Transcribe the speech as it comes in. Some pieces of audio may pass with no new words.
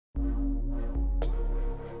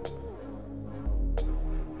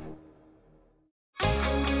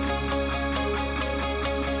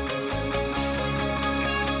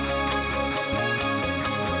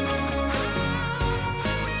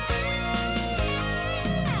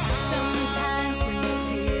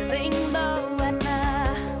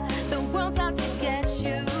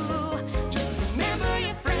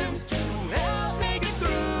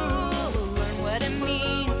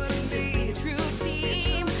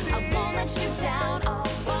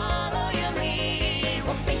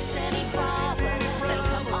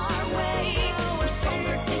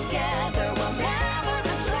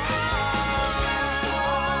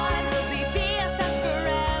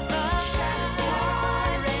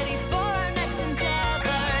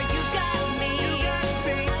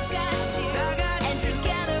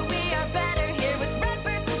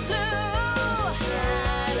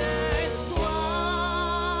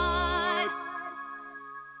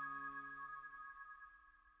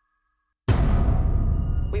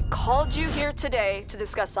we've called you here today to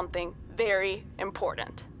discuss something very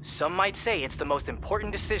important. Some might say it's the most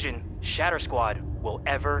important decision Shatter Squad will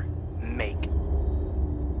ever make.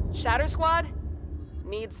 Shatter Squad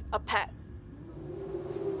needs a pet.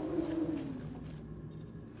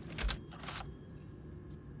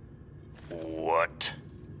 What?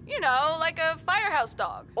 You know, like a firehouse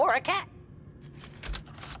dog. Or a cat.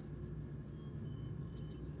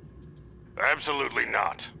 Absolutely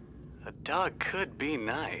not. A dog could be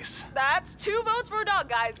nice. That's 2 votes for a dog,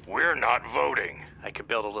 guys. We're not voting. I could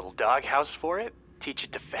build a little dog house for it, teach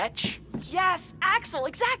it to fetch. Yes, Axel,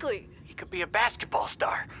 exactly. He could be a basketball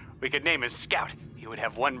star. We could name him Scout. He would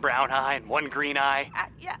have 1 brown eye and 1 green eye.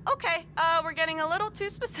 Yeah, okay. We're getting a little too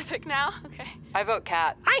specific now. Okay. I vote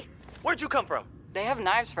cat. Hi! Where'd you come from? They have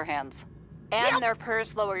knives for hands. And their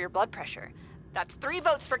purrs lower your blood pressure. That's 3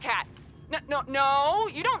 votes for cat. No,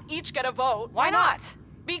 you don't each get a vote. Why not?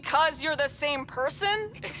 Because you're the same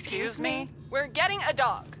person? Excuse me? We're getting a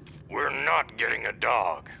dog. We're not getting a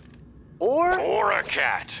dog. Or a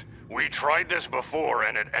cat. We tried this before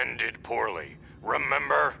and it ended poorly.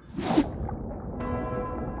 Remember?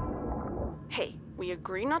 Hey, we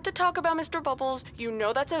agreed not to talk about Mr. Bubbles. You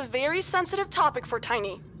know that's a very sensitive topic for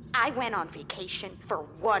Tiny. I went on vacation for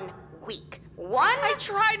 1 week. I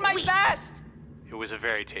tried my best! It was a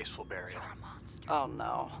very tasteful burial. Oh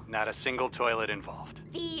no. Not a single toilet involved.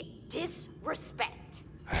 The disrespect.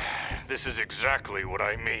 This is exactly what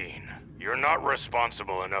I mean. You're not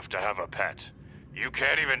responsible enough to have a pet. You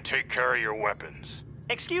can't even take care of your weapons.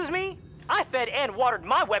 excuse me? I fed and watered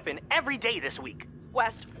my weapon every day this week.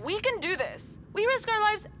 West, we can do this. We risk our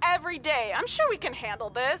lives every day. I'm sure we can handle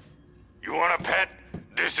this. You want a pet?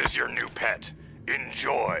 This is your new pet.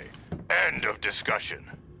 Enjoy. End of discussion.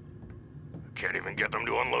 Can't even get them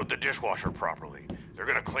to unload the dishwasher properly. They're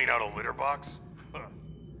gonna clean out a litter box?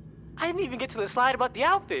 I didn't even get to the slide about the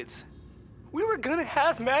outfits. We were gonna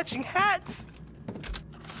have matching hats.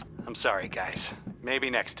 I'm sorry, guys. Maybe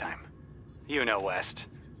next time. You know West.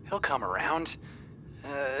 He'll come around.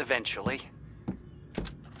 Eventually.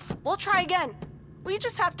 We'll try again. We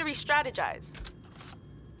just have to re-strategize.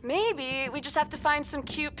 Maybe we just have to find some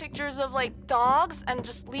cute pictures of, like, dogs and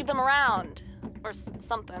just leave them around. Or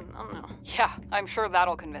something, I don't know. Yeah, I'm sure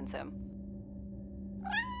that'll convince him.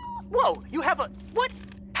 Whoa, you have a... What?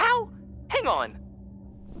 How? Hang on.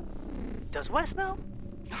 Does Wes know?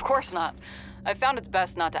 Of course not. I found it's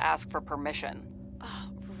best not to ask for permission.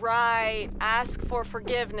 Right, ask for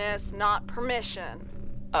forgiveness, not permission.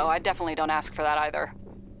 Oh, I definitely don't ask for that either.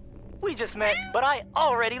 We just met, but I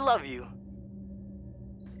already love you.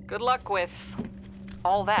 Good luck with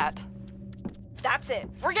all that. That's it.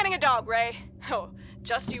 We're getting a dog, Ray. Oh,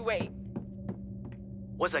 just you wait.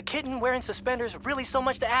 Was a kitten wearing suspenders really so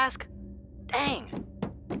much to ask? Dang.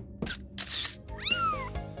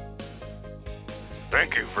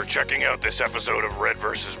 Thank you for checking out this episode of Red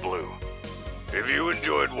vs. Blue. If you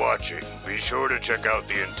enjoyed watching, be sure to check out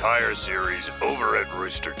the entire series over at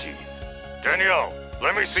Rooster Teeth. Danielle,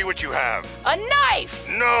 let me see what you have. A knife!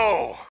 No!